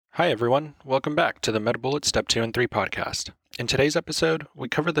Hi everyone, welcome back to the MetaBullets Step 2 and 3 podcast. In today's episode, we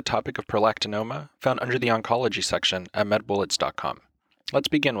cover the topic of prolactinoma found under the Oncology section at metabullets.com. Let's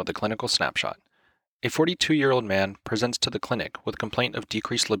begin with a clinical snapshot. A 42-year-old man presents to the clinic with complaint of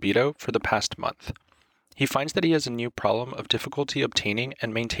decreased libido for the past month. He finds that he has a new problem of difficulty obtaining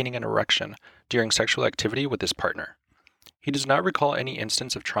and maintaining an erection during sexual activity with his partner. He does not recall any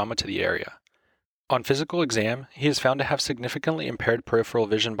instance of trauma to the area. On physical exam, he is found to have significantly impaired peripheral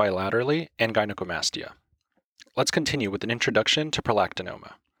vision bilaterally and gynecomastia. Let's continue with an introduction to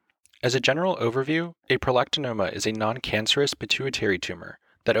prolactinoma. As a general overview, a prolactinoma is a non-cancerous pituitary tumor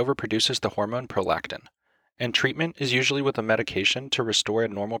that overproduces the hormone prolactin, and treatment is usually with a medication to restore a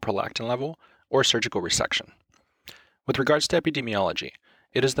normal prolactin level or surgical resection. With regards to epidemiology,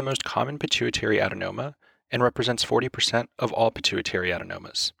 it is the most common pituitary adenoma and represents 40% of all pituitary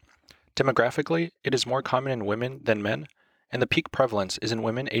adenomas. Demographically, it is more common in women than men, and the peak prevalence is in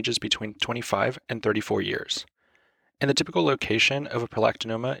women ages between 25 and 34 years. And the typical location of a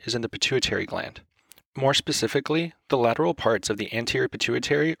prolactinoma is in the pituitary gland. More specifically, the lateral parts of the anterior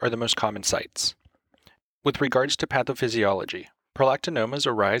pituitary are the most common sites. With regards to pathophysiology, prolactinomas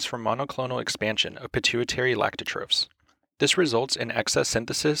arise from monoclonal expansion of pituitary lactotrophs. This results in excess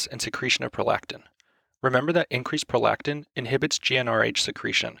synthesis and secretion of prolactin. Remember that increased prolactin inhibits GnRH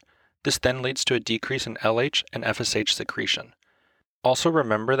secretion. This then leads to a decrease in LH and FSH secretion. Also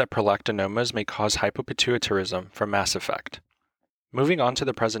remember that prolactinomas may cause hypopituitarism from mass effect. Moving on to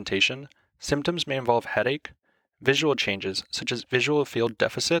the presentation, symptoms may involve headache, visual changes such as visual field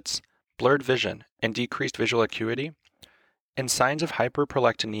deficits, blurred vision, and decreased visual acuity, and signs of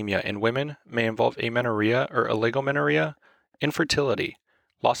hyperprolactinemia in women may involve amenorrhea or oligomenorrhea, infertility,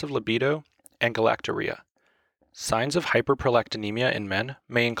 loss of libido, and galactorrhea. Signs of hyperprolactinemia in men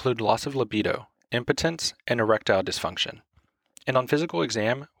may include loss of libido, impotence, and erectile dysfunction. And on physical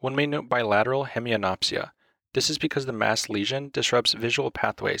exam, one may note bilateral hemianopsia. This is because the mass lesion disrupts visual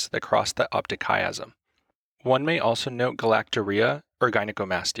pathways that cross the optic chiasm. One may also note galactorrhea or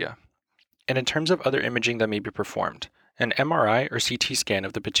gynecomastia. And in terms of other imaging that may be performed, an MRI or CT scan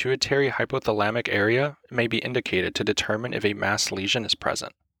of the pituitary hypothalamic area may be indicated to determine if a mass lesion is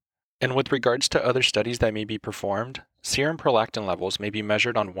present. And with regards to other studies that may be performed, serum prolactin levels may be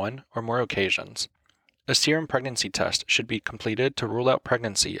measured on one or more occasions. A serum pregnancy test should be completed to rule out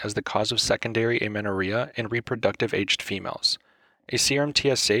pregnancy as the cause of secondary amenorrhea in reproductive-aged females. A serum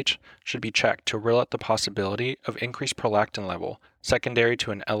TSH should be checked to rule out the possibility of increased prolactin level secondary to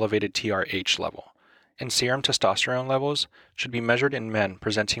an elevated TRH level. And serum testosterone levels should be measured in men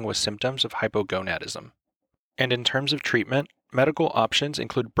presenting with symptoms of hypogonadism. And in terms of treatment, medical options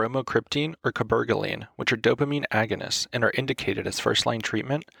include bromocriptine or cabergoline, which are dopamine agonists and are indicated as first-line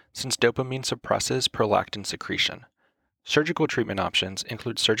treatment since dopamine suppresses prolactin secretion. Surgical treatment options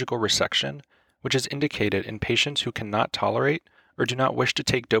include surgical resection, which is indicated in patients who cannot tolerate or do not wish to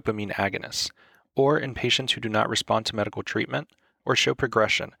take dopamine agonists, or in patients who do not respond to medical treatment or show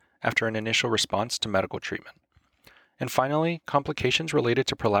progression after an initial response to medical treatment. And finally, complications related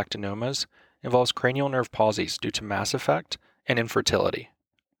to prolactinomas involves cranial nerve palsies due to mass effect and infertility.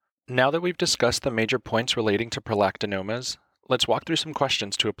 Now that we've discussed the major points relating to prolactinomas, let's walk through some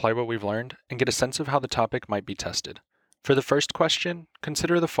questions to apply what we've learned and get a sense of how the topic might be tested. For the first question,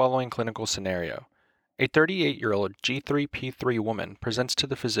 consider the following clinical scenario. A 38-year-old G3P3 woman presents to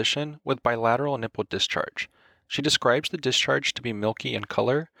the physician with bilateral nipple discharge. She describes the discharge to be milky in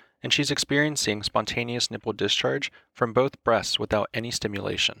color, and she's experiencing spontaneous nipple discharge from both breasts without any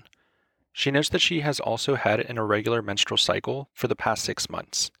stimulation. She notes that she has also had an irregular menstrual cycle for the past 6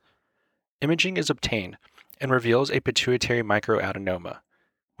 months. Imaging is obtained and reveals a pituitary microadenoma.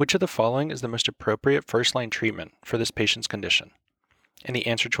 Which of the following is the most appropriate first-line treatment for this patient's condition? And the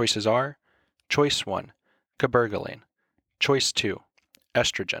answer choices are Choice 1, cabergoline. Choice 2,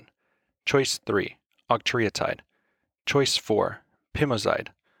 estrogen. Choice 3, octreotide. Choice 4, pimozide.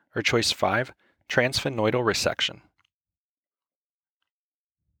 Or choice 5, transsphenoidal resection.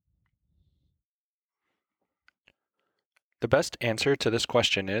 The best answer to this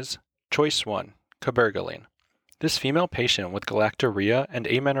question is Choice 1, cabergoline. This female patient with galactorrhea and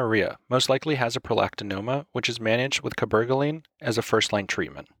amenorrhea most likely has a prolactinoma, which is managed with cabergoline as a first-line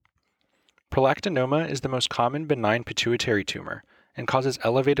treatment. Prolactinoma is the most common benign pituitary tumor and causes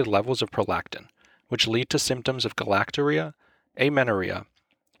elevated levels of prolactin, which lead to symptoms of galactorrhea, amenorrhea,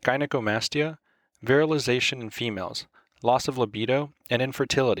 gynecomastia, virilization in females, loss of libido, and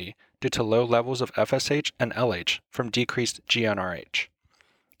infertility due to low levels of FSH and LH from decreased GnRH.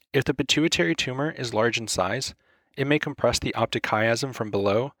 If the pituitary tumor is large in size, it may compress the optic chiasm from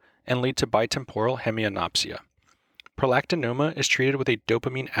below and lead to bitemporal hemianopsia. Prolactinoma is treated with a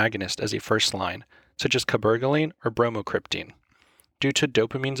dopamine agonist as a first line, such as cabergoline or bromocriptine, due to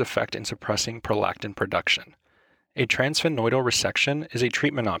dopamine's effect in suppressing prolactin production. A transsphenoidal resection is a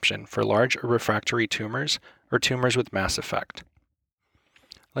treatment option for large or refractory tumors or tumors with mass effect.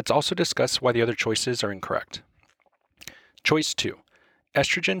 Let's also discuss why the other choices are incorrect. Choice 2.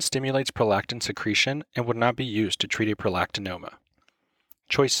 Estrogen stimulates prolactin secretion and would not be used to treat a prolactinoma.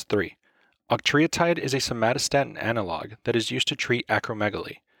 Choice 3. Octreotide is a somatostatin analog that is used to treat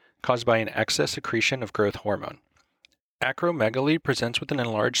acromegaly, caused by an excess secretion of growth hormone. Acromegaly presents with an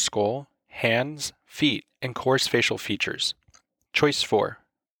enlarged skull, hands, feet, and coarse facial features. Choice 4.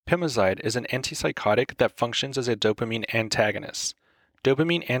 Pimozide is an antipsychotic that functions as a dopamine antagonist.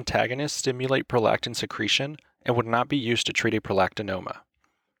 Dopamine antagonists stimulate prolactin secretion and would not be used to treat a prolactinoma.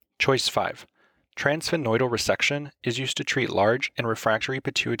 Choice 5. Transsphenoidal resection is used to treat large and refractory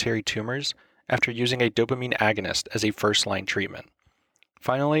pituitary tumors after using a dopamine agonist as a first-line treatment.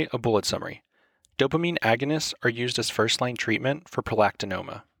 Finally, a bullet summary. Dopamine agonists are used as first-line treatment for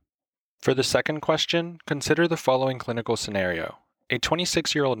prolactinoma. For the second question, consider the following clinical scenario. A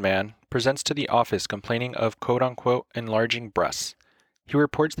 26-year-old man presents to the office complaining of quote-unquote enlarging breasts. He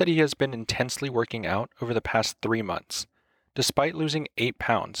reports that he has been intensely working out over the past 3 months. Despite losing 8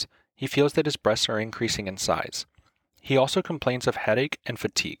 pounds, he feels that his breasts are increasing in size. He also complains of headache and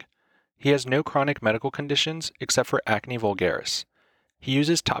fatigue. He has no chronic medical conditions except for acne vulgaris. He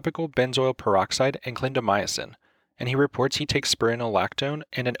uses topical benzoyl peroxide and clindamycin, and he reports he takes spironolactone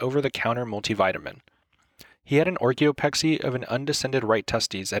and an over-the-counter multivitamin. He had an orchiopexy of an undescended right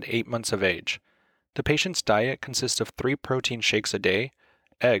testes at 8 months of age. The patient's diet consists of 3 protein shakes a day,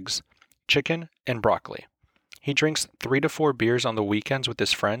 eggs, chicken, and broccoli. He drinks 3 to 4 beers on the weekends with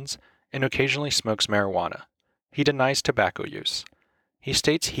his friends and occasionally smokes marijuana. He denies tobacco use. He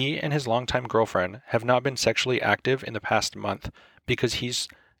states he and his longtime girlfriend have not been sexually active in the past month because he's,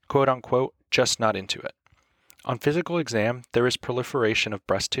 quote-unquote, just not into it. On physical exam, there is proliferation of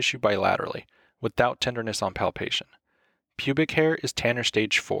breast tissue bilaterally, without tenderness on palpation. Pubic hair is Tanner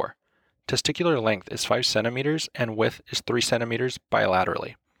stage 4. Testicular length is 5 centimeters and width is 3 centimeters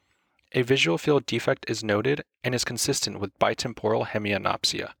bilaterally. A visual field defect is noted and is consistent with bitemporal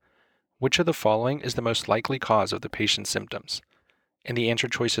hemianopsia. Which of the following is the most likely cause of the patient's symptoms? And the answer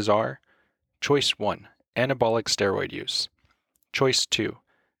choices are: Choice 1, anabolic steroid use. Choice 2,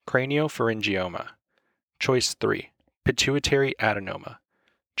 craniopharyngioma. Choice 3, pituitary adenoma.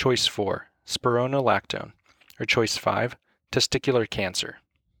 Choice 4, spironolactone. Or choice 5, testicular cancer.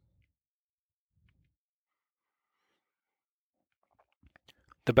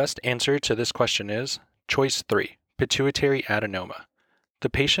 The best answer to this question is choice 3, pituitary adenoma. The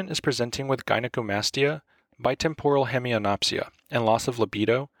patient is presenting with gynecomastia, bitemporal hemianopsia, and loss of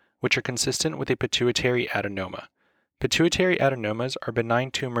libido, which are consistent with a pituitary adenoma. Pituitary adenomas are benign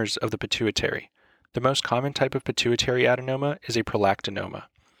tumors of the pituitary. The most common type of pituitary adenoma is a prolactinoma.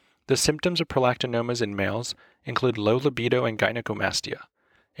 The symptoms of prolactinomas in males include low libido and gynecomastia.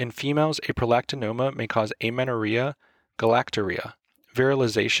 In females, a prolactinoma may cause amenorrhea, galactorrhea,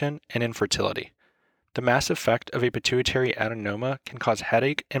 virilization, and infertility. The mass effect of a pituitary adenoma can cause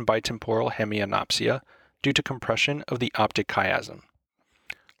headache and bitemporal hemianopsia due to compression of the optic chiasm.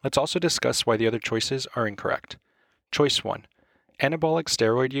 Let's also discuss why the other choices are incorrect. Choice 1. Anabolic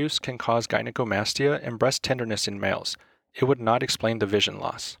steroid use can cause gynecomastia and breast tenderness in males. It would not explain the vision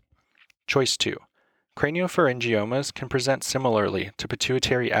loss. Choice 2. Craniopharyngiomas can present similarly to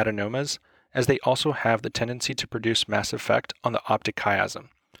pituitary adenomas, as they also have the tendency to produce mass effect on the optic chiasm.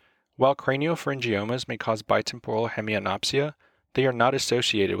 While craniopharyngiomas may cause bitemporal hemianopsia, they are not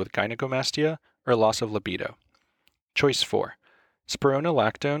associated with gynecomastia or loss of libido. Choice 4.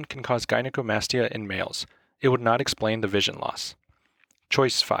 Spironolactone can cause gynecomastia in males. It would not explain the vision loss.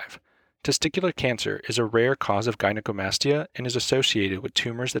 Choice 5. Testicular cancer is a rare cause of gynecomastia and is associated with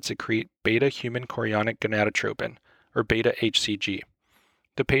tumors that secrete beta-human chorionic gonadotropin, or beta-HCG.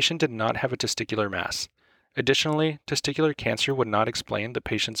 The patient did not have a testicular mass. Additionally, testicular cancer would not explain the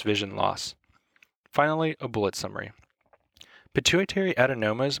patient's vision loss. Finally, a bullet summary. Pituitary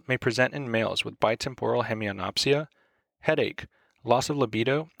adenomas may present in males with bitemporal hemianopsia, headache, loss of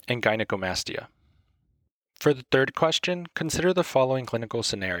libido, and gynecomastia. For the third question, consider the following clinical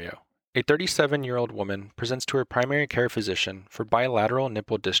scenario. A 37-year-old woman presents to her primary care physician for bilateral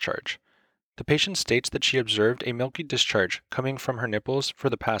nipple discharge. The patient states that she observed a milky discharge coming from her nipples for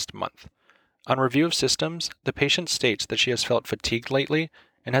the past month. On review of systems, the patient states that she has felt fatigued lately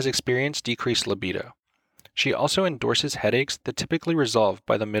and has experienced decreased libido. She also endorses headaches that typically resolve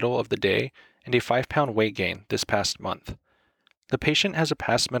by the middle of the day and a 5-pound weight gain this past month. The patient has a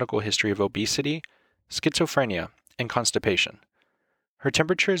past medical history of obesity, schizophrenia, and constipation. Her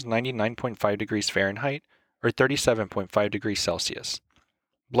temperature is 99.5 degrees Fahrenheit or 37.5 degrees Celsius.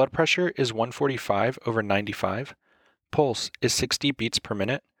 Blood pressure is 145/95. Pulse is 60 beats per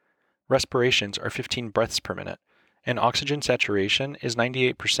minute. Respirations are 15 breaths per minute. And oxygen saturation is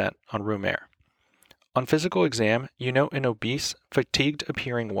 98% on room air. On physical exam, you note an obese,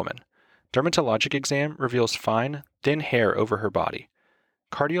 fatigued-appearing woman. Dermatologic exam reveals fine, thin hair over her body.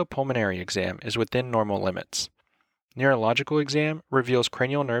 Cardiopulmonary exam is within normal limits. Neurological exam reveals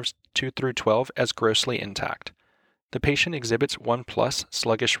cranial nerves 2 through 12 as grossly intact. The patient exhibits 1+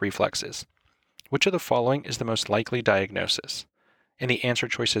 sluggish reflexes. Which of the following is the most likely diagnosis? And the answer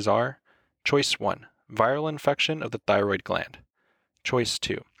choices are: Choice 1, viral infection of the thyroid gland. Choice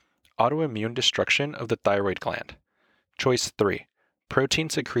 2, autoimmune destruction of the thyroid gland. Choice 3,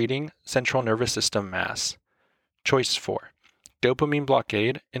 protein-secreting central nervous system mass. Choice 4, dopamine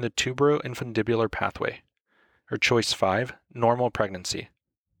blockade in the tuberoinfundibular pathway. Or choice 5, normal pregnancy.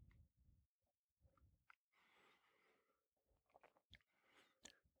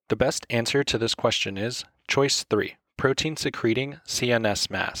 The best answer to this question is choice 3, protein-secreting CNS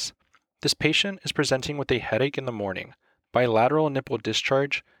mass. This patient is presenting with a headache in the morning, bilateral nipple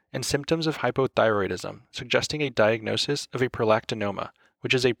discharge, and symptoms of hypothyroidism, suggesting a diagnosis of a prolactinoma,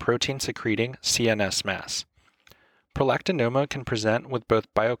 which is a protein-secreting CNS mass. Prolactinoma can present with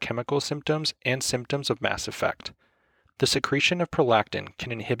both biochemical symptoms and symptoms of mass effect. The secretion of prolactin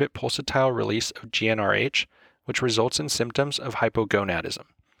can inhibit pulsatile release of GnRH, which results in symptoms of hypogonadism.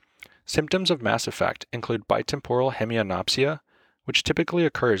 Symptoms of mass effect include bitemporal hemianopsia, which typically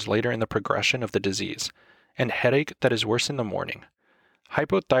occurs later in the progression of the disease, and headache that is worse in the morning.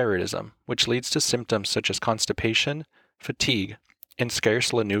 Hypothyroidism, which leads to symptoms such as constipation, fatigue, and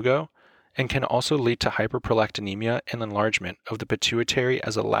scarce lanugo, and can also lead to hyperprolactinemia and enlargement of the pituitary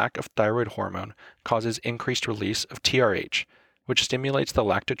as a lack of thyroid hormone causes increased release of TRH, which stimulates the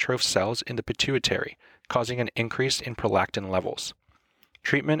lactotroph cells in the pituitary, causing an increase in prolactin levels.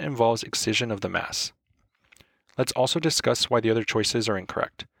 Treatment involves excision of the mass. Let's also discuss why the other choices are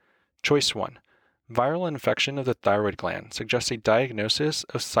incorrect. Choice 1. Viral infection of the thyroid gland suggests a diagnosis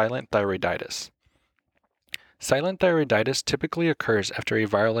of silent thyroiditis. Silent thyroiditis typically occurs after a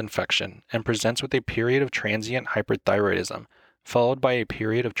viral infection and presents with a period of transient hyperthyroidism, followed by a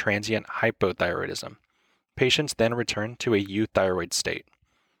period of transient hypothyroidism. Patients then return to a euthyroid state.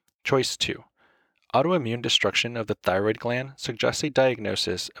 Choice 2. Autoimmune destruction of the thyroid gland suggests a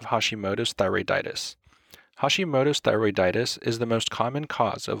diagnosis of Hashimoto's thyroiditis. Hashimoto's thyroiditis is the most common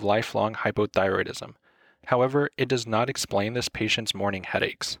cause of lifelong hypothyroidism. However, it does not explain this patient's morning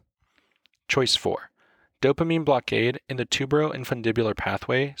headaches. Choice 4. Dopamine blockade in the tuberoinfundibular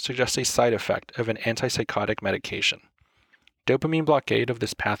pathway suggests a side effect of an antipsychotic medication. Dopamine blockade of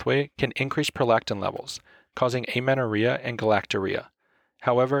this pathway can increase prolactin levels, causing amenorrhea and galactorrhea.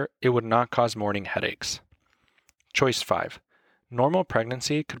 However, it would not cause morning headaches. Choice 5. Normal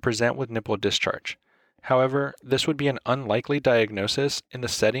pregnancy could present with nipple discharge. However, this would be an unlikely diagnosis in the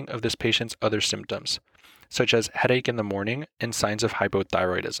setting of this patient's other symptoms, such as headache in the morning and signs of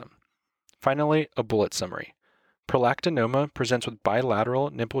hypothyroidism. Finally, a bullet summary. Prolactinoma presents with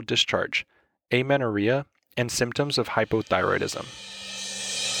bilateral nipple discharge, amenorrhea, and symptoms of hypothyroidism.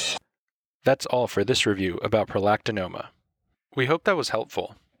 That's all for this review about prolactinoma. We hope that was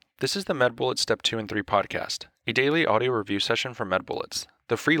helpful. This is the MedBullets Step 2 and 3 podcast, a daily audio review session from MedBullets,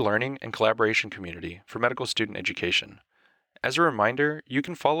 the free learning and collaboration community for medical student education. As a reminder, you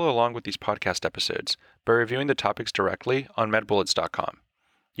can follow along with these podcast episodes by reviewing the topics directly on medbullets.com.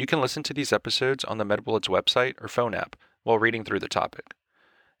 You can listen to these episodes on the MedBullets website or phone app while reading through the topic.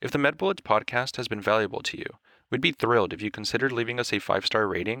 If the MedBullets podcast has been valuable to you, we'd be thrilled if you considered leaving us a 5-star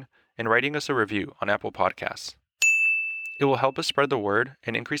rating and writing us a review on Apple Podcasts. It will help us spread the word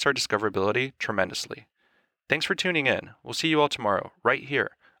and increase our discoverability tremendously. Thanks for tuning in. We'll see you all tomorrow, right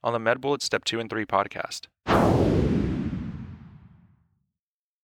here on the MedBullets Step 2 and 3 podcast.